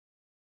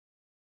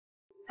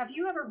Have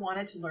you ever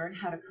wanted to learn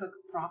how to cook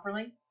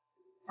properly?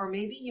 Or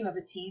maybe you have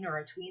a teen or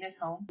a tween at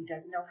home who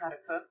doesn't know how to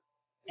cook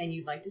and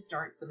you'd like to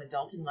start some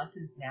adulting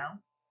lessons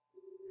now?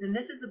 Then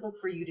this is the book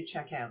for you to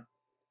check out.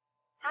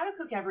 How to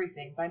Cook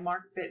Everything by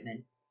Mark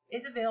Bittman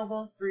is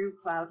available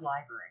through Cloud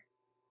Library.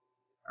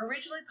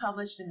 Originally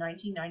published in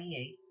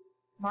 1998,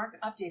 Mark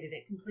updated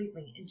it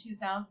completely in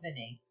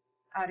 2008,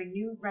 adding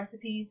new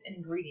recipes and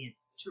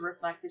ingredients to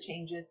reflect the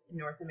changes in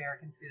North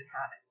American food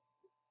habits.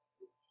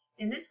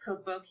 In this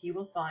cookbook, you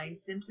will find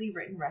simply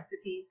written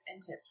recipes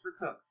and tips for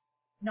cooks,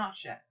 not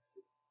chefs.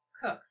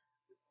 Cooks,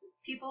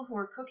 people who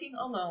are cooking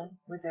alone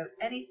without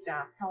any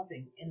staff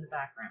helping in the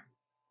background.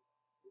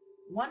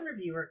 One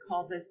reviewer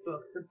called this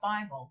book the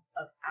Bible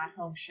of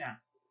at-home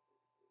chefs,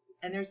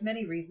 and there's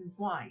many reasons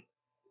why.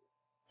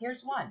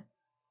 Here's one.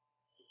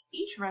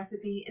 Each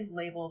recipe is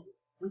labeled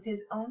with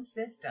his own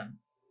system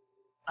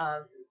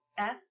of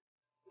F,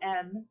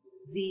 M,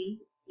 V,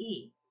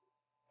 E,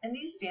 and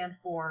these stand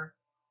for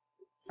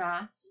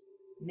fast,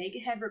 make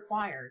ahead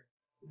required,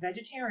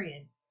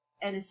 vegetarian,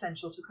 and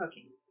essential to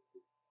cooking.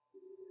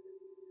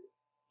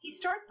 He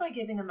starts by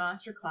giving a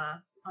master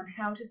class on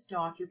how to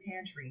stock your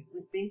pantry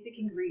with basic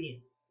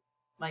ingredients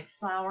like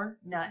flour,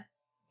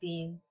 nuts,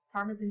 beans,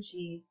 Parmesan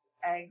cheese,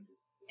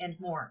 eggs, and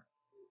more.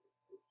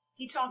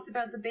 He talks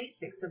about the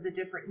basics of the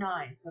different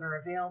knives that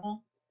are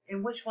available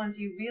and which ones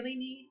you really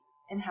need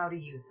and how to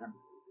use them.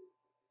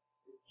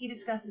 He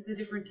discusses the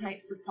different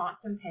types of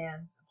pots and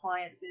pans,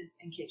 appliances,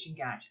 and kitchen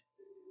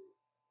gadgets.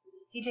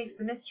 He takes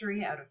the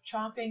mystery out of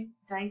chopping,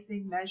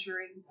 dicing,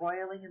 measuring,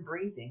 broiling, and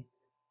braising,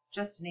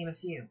 just to name a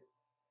few.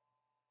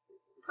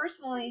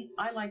 Personally,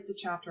 I like the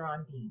chapter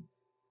on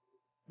beans.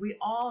 We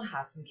all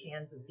have some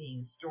cans of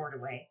beans stored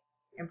away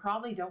and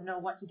probably don't know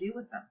what to do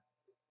with them.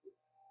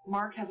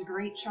 Mark has a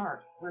great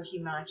chart where he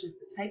matches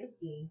the type of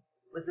bean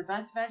with the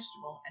best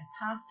vegetable and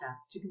pasta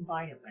to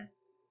combine it with.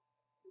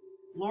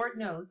 Lord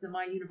knows that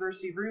my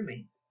university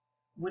roommates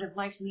would have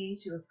liked me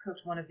to have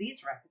cooked one of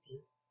these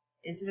recipes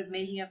instead of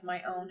making up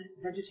my own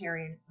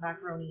vegetarian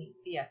macaroni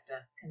fiesta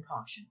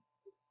concoction.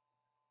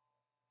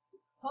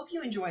 Hope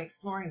you enjoy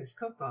exploring this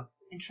cookbook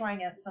and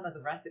trying out some of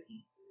the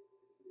recipes.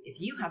 If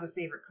you have a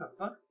favorite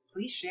cookbook,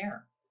 please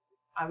share.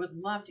 I would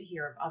love to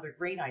hear of other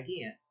great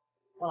ideas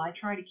while I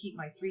try to keep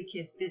my 3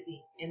 kids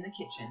busy in the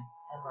kitchen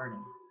and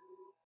learning.